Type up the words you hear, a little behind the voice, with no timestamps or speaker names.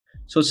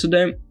So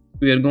today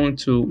we are going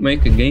to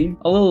make a game,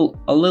 a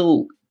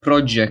little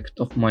project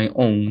of my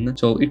own.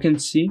 So you can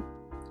see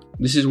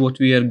this is what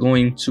we are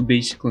going to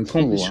basically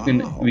accomplish.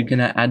 Wow. We're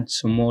gonna add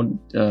some more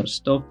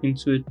stuff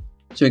into it.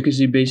 So you can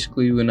see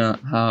basically we're gonna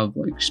have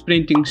like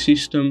sprinting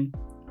system,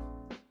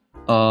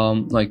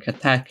 like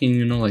attacking,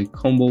 you know, like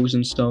combos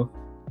and stuff.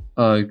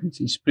 You can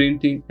see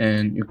sprinting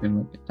and you can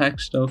like attack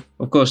stuff.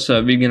 Of course,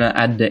 we're gonna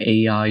add the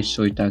AI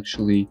so it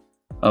actually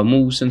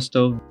moves and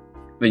stuff.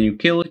 When you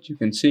kill it, you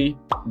can see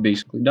it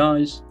basically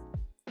dies.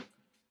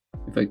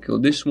 If I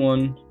kill this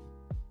one,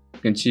 you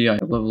can see I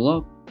level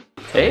up.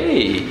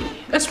 Hey,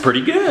 that's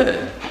pretty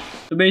good.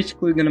 So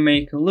basically, we're gonna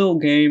make a little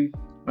game.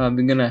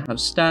 We're gonna have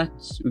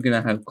stats, we're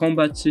gonna have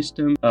combat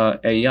system,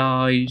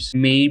 AIs,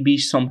 maybe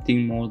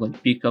something more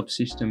like pickup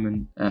system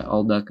and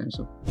all that kind of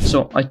stuff.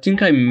 So I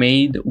think I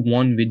made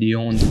one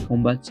video on the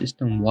combat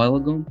system a while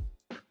ago,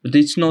 but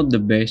it's not the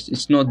best,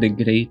 it's not the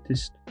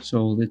greatest.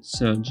 So let's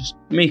just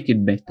make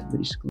it better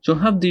basically. So I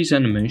have these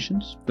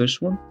animations.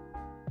 First one,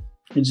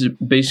 it's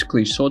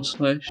basically sword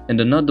slash, and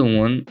another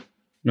one,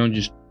 not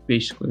just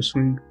basically a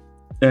swing.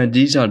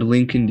 These are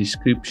linked in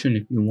description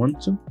if you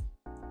want to.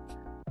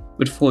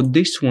 But for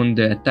this one,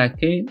 the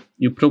attack A,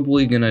 you're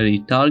probably gonna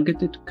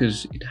retarget it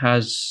because it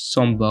has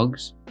some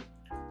bugs,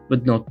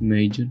 but not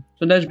major.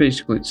 So that's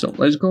basically it. So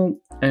let's go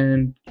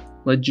and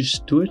let's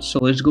just do it. So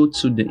let's go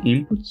to the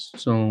inputs.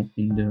 So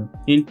in the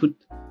input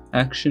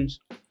actions,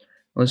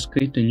 let's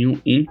create a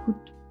new input.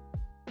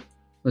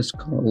 Let's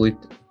call it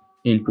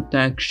input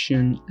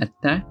action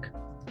attack.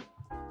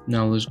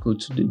 Now let's go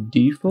to the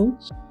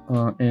defaults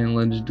and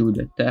let's do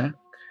the attack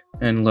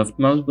and left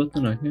mouse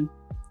button again.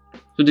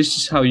 So this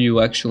is how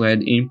you actually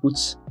add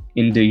inputs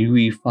in the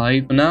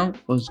UE5. Now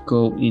let's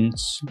go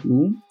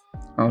into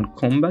our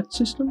combat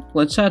system.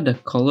 Let's add a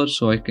color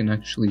so I can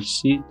actually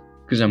see it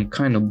because I'm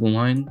kind of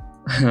blind.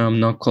 I'm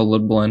not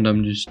colorblind,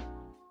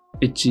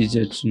 it's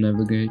easier to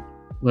navigate.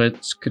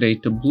 Let's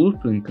create a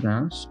blueprint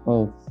class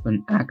of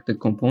an actor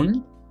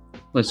component.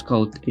 Let's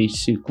call it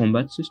AC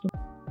combat system.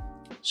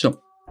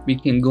 So we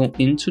can go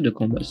into the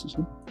combat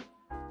system,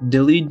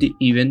 delete the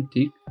event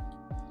tick,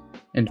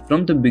 and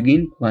from the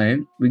begin play,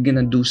 we're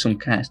gonna do some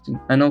casting.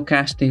 I know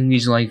casting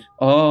is like,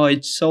 oh,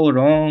 it's so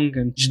wrong,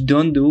 and just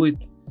don't do it.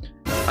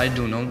 I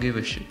do not give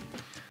a shit.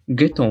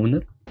 Get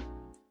owner,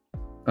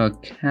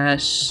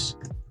 cast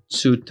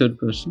to third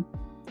person.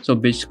 So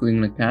basically,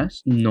 I'm gonna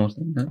cast, not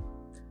like that,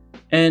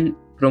 and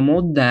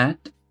promote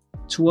that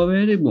to a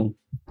variable,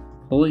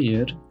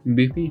 player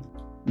BP.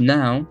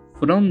 Now,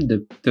 from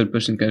the third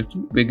person character,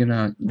 we're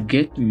gonna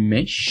get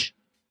mesh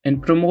and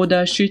promote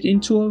that shit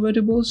into a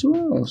variable as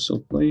well. So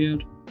player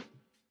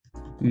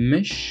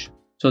mesh.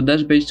 So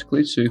that's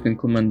basically it. So you can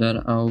comment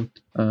that out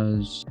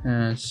as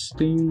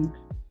casting.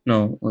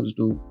 No, let's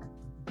do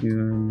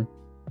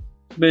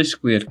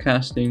basically a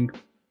casting.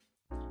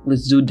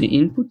 Let's do the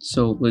input.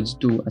 So let's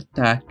do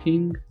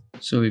attacking.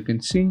 So you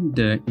can see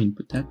the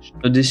input action.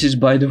 So this is,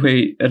 by the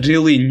way,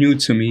 really new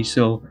to me.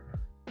 So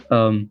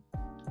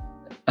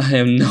I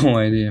have no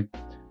idea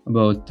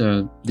about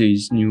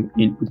these new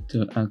input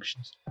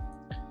actions.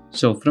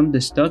 So from the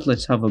start,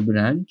 let's have a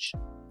branch,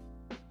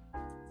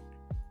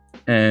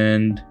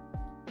 and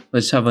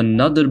let's have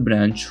another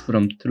branch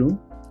from through.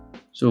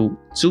 So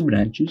 2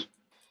 branches,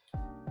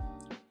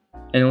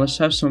 and let's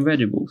have some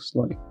variables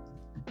like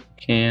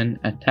can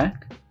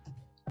attack,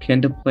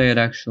 can the player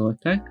actually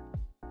attack,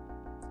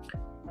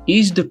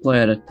 is the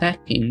player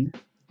attacking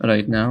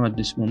right now at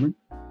this moment.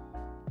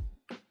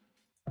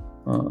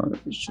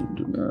 We should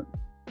do that.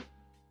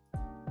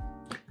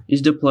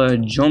 Is the player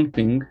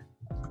jumping?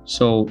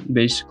 So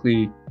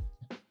basically,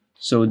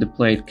 so the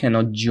player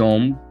cannot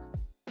jump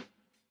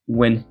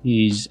when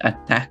he's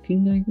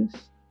attacking, I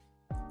guess.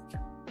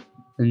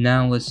 And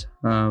now let's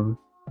have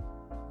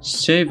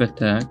save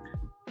attack.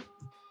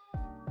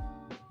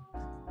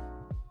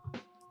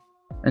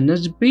 And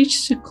that's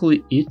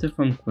basically it, if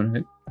I'm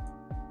correct.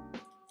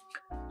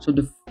 So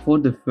for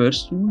the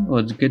first one,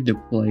 let's get the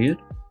player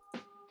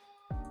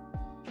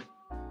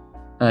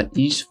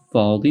is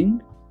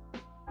falling.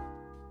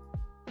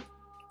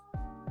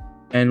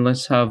 And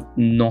let's have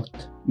not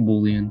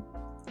boolean,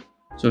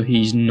 so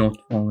he's not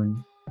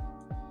falling.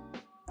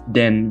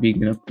 Then we're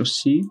gonna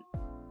proceed,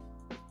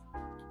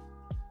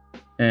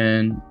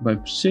 and by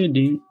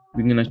proceeding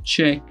we're gonna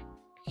check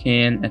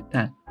can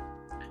attack.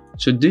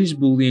 So this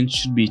boolean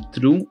should be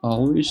true,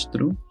 always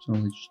true. So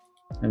let's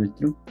have it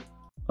true.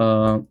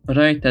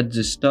 Right at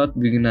the start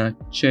we're gonna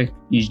check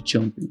is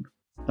jumping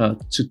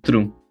to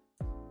true.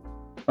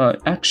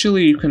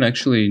 Actually you can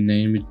actually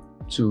name it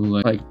to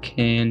like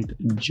can't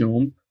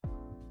jump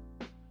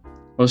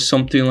or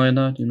something like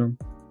that, you know.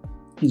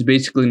 It's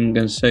basically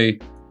gonna say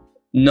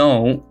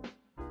no,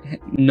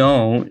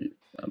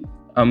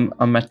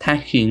 I'm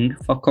attacking,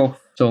 fuck off.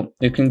 So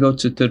you can go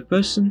to third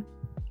person,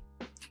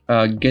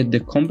 get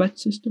the combat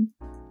system,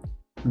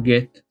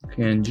 get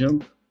can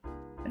jump,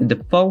 and the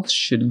pulse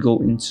should go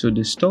into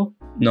the stop.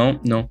 No,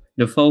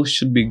 the pulse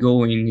should be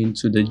going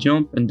into the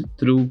jump, and the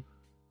through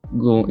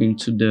go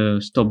into the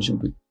stop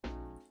jumping.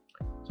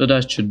 So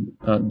that should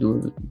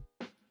do it.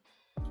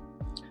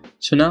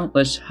 So now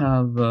let's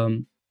have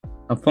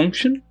a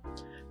function,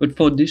 but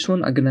for this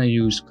one I'm gonna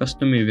use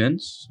custom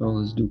events. So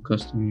let's do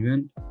custom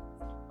event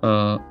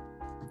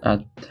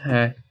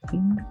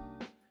attacking,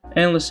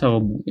 and let's have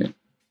a boolean.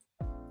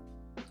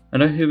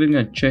 And right here we're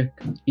gonna check,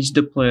 is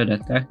the player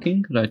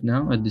attacking right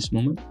now at this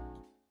moment?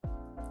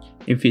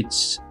 If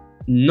it's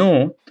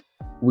not,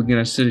 we're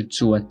gonna set it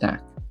to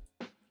attack,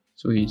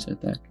 so he's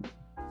attacking.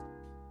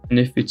 And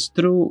if it's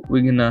true,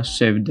 we're gonna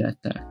save the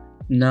attack.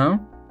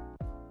 Now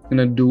we're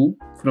gonna do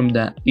from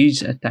the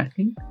is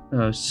attacking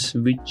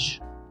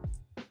switch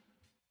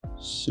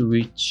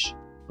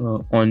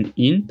on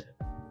int.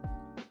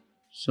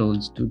 So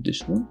let's do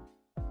this one,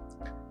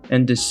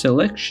 and the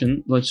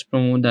selection, let's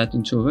promote that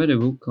into a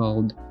variable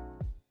called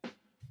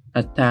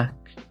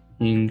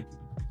attacking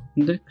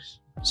index.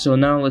 So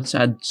now let's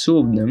add two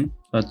of them,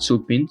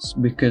 2 pins,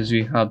 because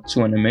we have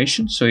 2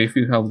 animations. So if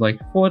you have like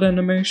 4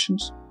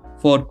 animations,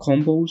 4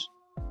 combos,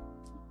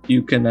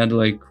 you can add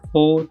like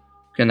 4, you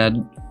can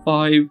add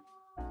 5,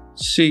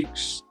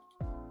 6.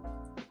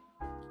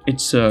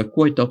 It's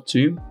quite up to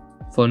you.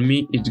 For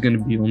me, it's gonna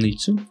be only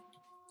 2,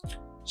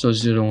 so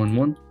 0 and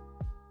 1.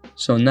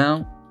 So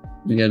now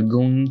we are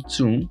going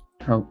to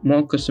have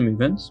more custom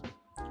events.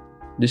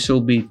 This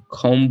will be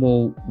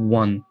combo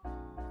 1.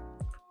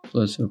 So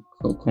let's have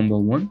combo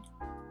 1,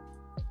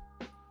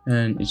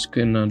 and it's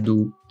gonna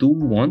do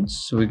once,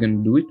 so we're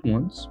gonna do it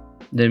once.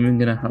 Then we're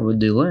gonna have a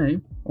delay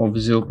of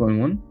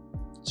 0.1,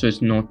 so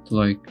it's not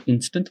like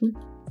instantly.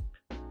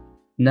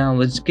 Now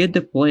let's get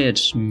the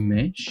player's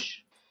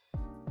mesh,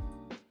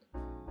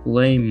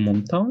 play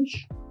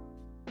montage,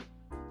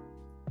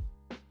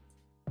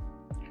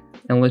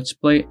 and let's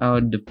play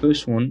out the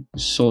first one,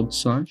 sword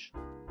slash.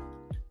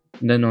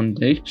 Then on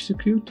the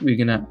execute, we're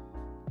gonna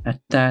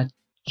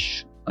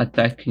attach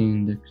attacking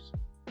index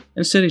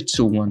and set it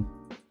to 1,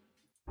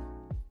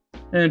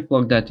 and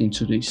plug that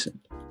into the set,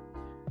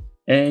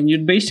 and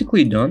you're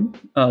basically done.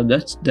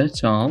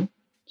 That's all.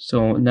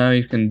 So now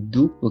you can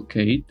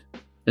duplicate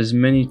as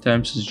many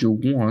times as you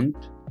want.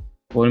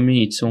 For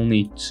me it's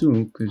only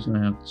 2 because I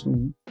have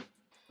 2.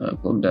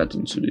 Plug that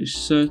into this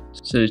set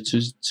it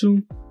to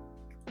 2,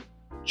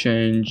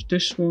 change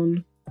this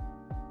one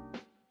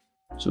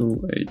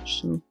to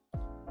h2,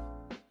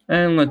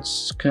 and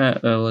let's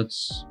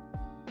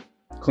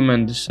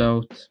comment this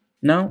out.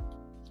 Now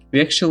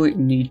we actually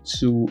need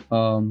to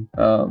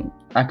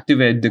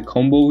activate the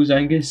combos,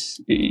 I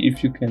guess,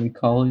 if you can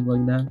call it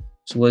like that.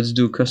 So let's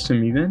do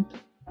custom event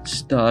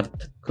start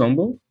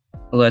combo.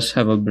 Let's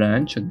have a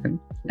branch again,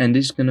 and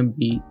this is gonna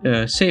be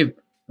save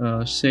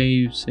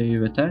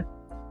attack.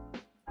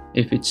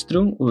 If it's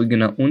true, we're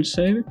gonna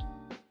unsave it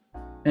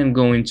and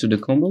go into the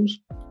combos,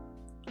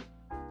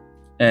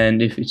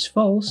 and if it's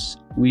false,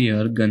 we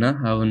are gonna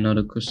have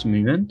another custom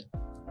event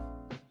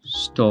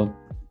stop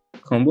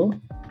combo,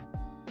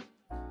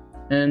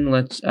 and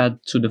let's add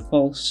to the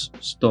false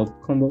stop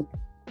combo.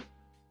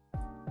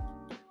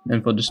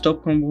 And for the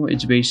stop combo,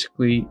 it's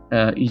basically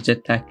is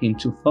attacking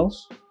to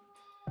false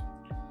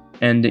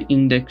and the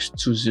index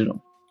to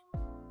 0,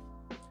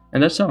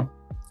 and that's all.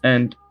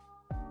 And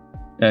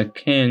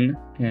can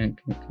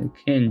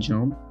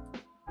jump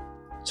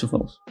to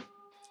false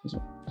as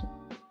well, so,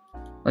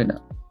 like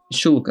that. It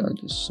should look like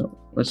this. So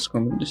let's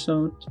comment this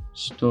out.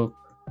 Stop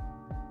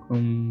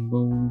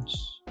combos.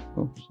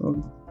 Oh,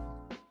 sorry.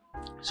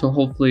 So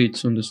hopefully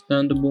it's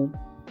understandable.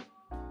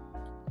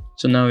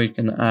 So now we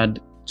can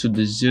add to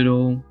the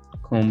 0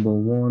 combo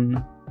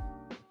 1,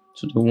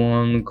 to the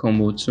 1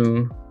 combo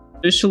 2.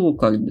 This should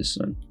look like this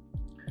one.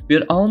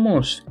 We're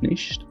almost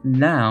finished.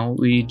 Now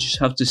we just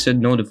have to set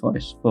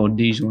notifiers for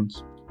these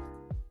ones.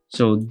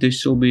 So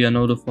this will be a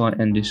notify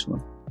and this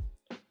one.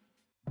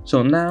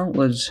 So now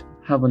let's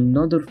have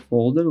another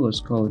folder. Let's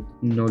call it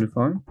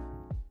notify.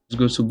 Let's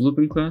go to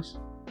blueprint class.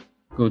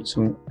 Go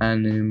to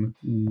anim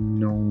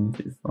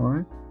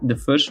notify. The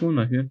first one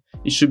right here.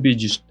 It should be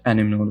just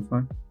anim notify.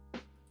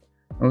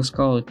 And let's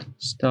call it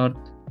start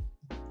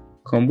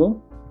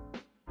combo.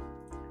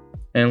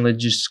 And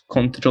let's just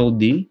Control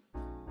D.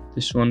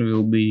 This one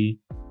will be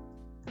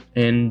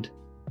end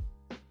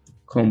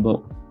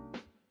combo.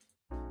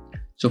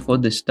 So for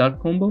the start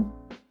combo,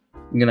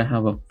 we're gonna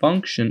have a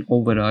function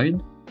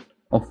override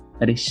of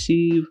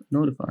receive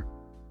notify.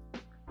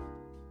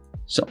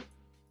 So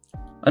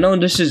I know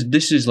this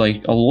is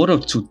like a lot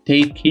of to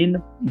take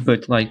in,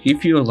 but like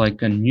if you're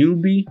like a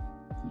newbie,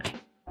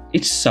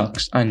 it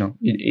sucks. I know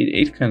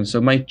it kind of.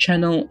 So my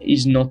channel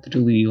is not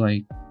really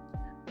like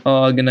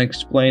I'm gonna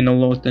explain a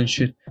lot and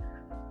shit.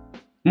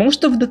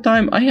 Most of the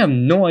time I have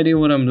no idea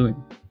what I'm doing.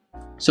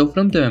 So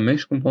from the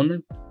mesh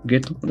component,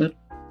 get owner,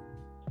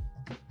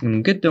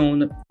 and get the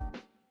owner.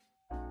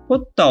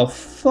 What the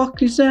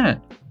fuck is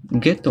that?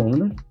 Get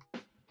owner.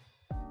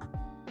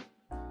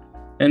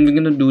 And we're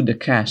gonna do the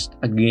cast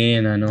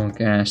again. I know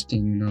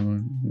casting, you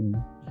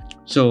know.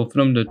 So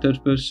from the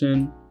third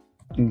person,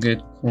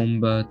 get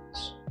combat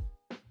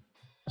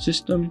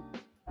system,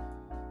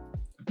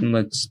 and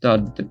let's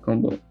start the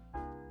combo.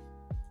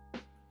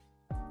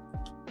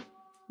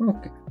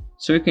 Okay,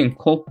 so you can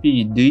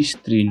copy these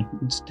 3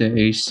 nodes, the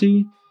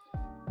AC,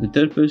 the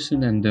third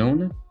person and the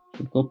owner.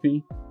 So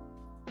copy.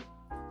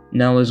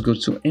 Now let's go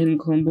to end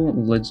combo.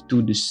 Let's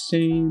do the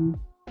same.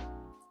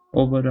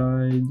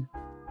 Override.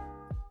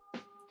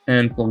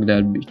 And plug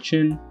that bitch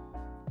in.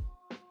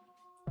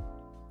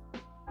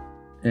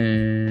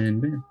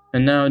 And bam.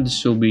 And now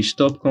this will be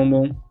stop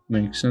combo.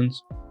 Makes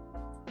sense.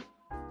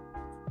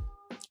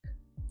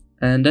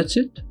 And that's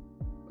it.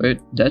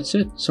 Wait, that's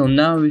it. So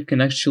now we can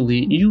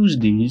actually use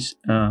these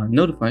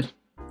notifiers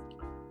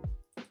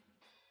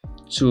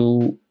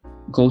to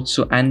go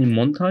to any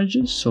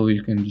montages. So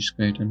you can just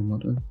create any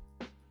montage.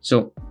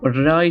 So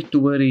right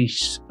where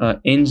it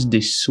ends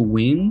the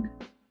swing,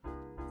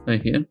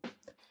 right here,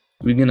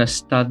 we're gonna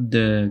start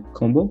the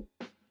combo.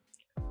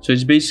 So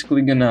it's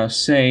basically gonna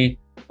say,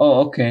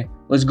 oh, okay,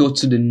 let's go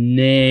to the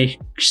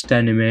next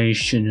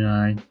animation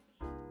line.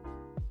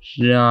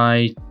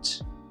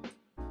 Right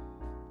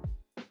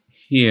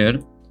here,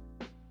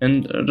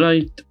 and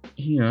right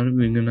here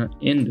we're gonna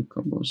end the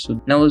combo.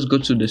 So now let's go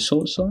to the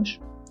soul slash.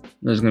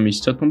 That's gonna be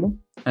start combo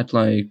at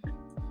like,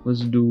 let's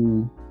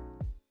do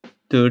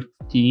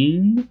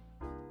 13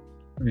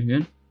 right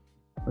here,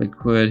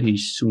 like where he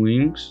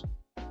swings,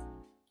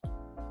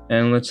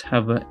 and let's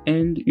have an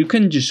end. You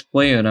can just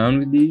play around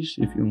with these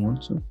if you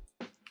want to,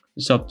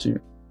 it's up to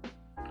you.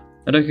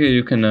 And okay,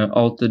 you can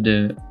alter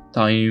the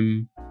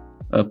time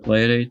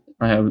play rate.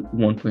 I have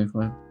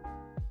 1.5.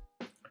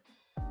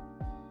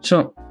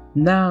 So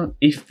now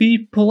if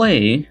we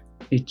play,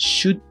 it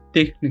should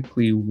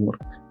technically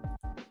work.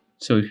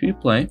 So if we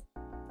play,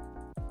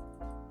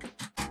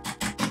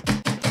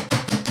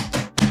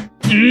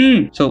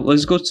 so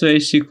let's go to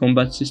AC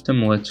combat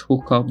system. Let's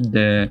hook up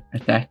the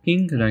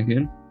attacking right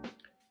here.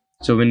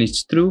 So when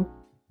it's through,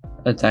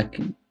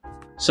 attacking.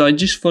 So I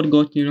just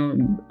forgot, you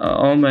know,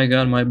 oh my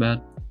god, my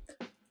bad.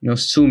 No,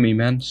 sue me,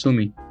 man, sue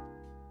me.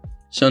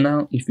 So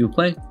now if you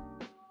play,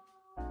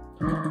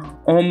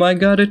 oh my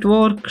god, it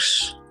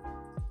works.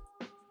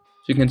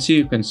 So you can see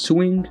you can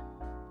swing,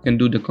 you can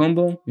do the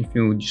combo. If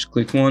you just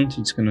click once,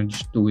 it's gonna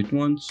just do it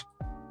once.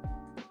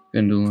 You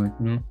can do like,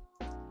 you know.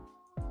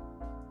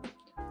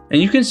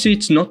 And you can see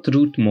it's not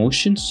root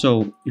motion,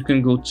 so you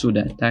can go to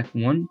the attack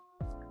one,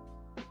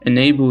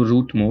 enable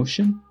root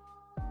motion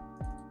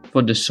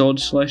for the sword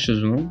slash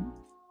as well.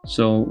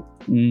 So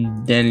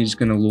then it's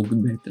gonna look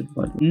better.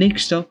 But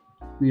next up,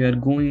 we are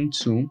going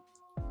to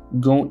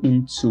go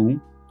into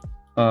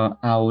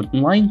our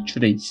line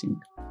tracing.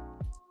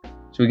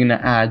 So we're gonna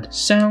add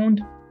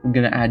sound, we're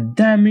gonna add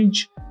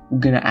damage, we're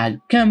gonna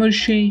add camera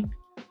shake,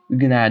 we're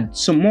gonna add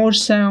some more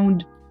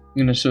sound,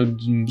 we're gonna show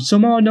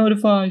some more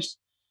notifiers.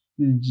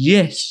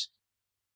 Yes,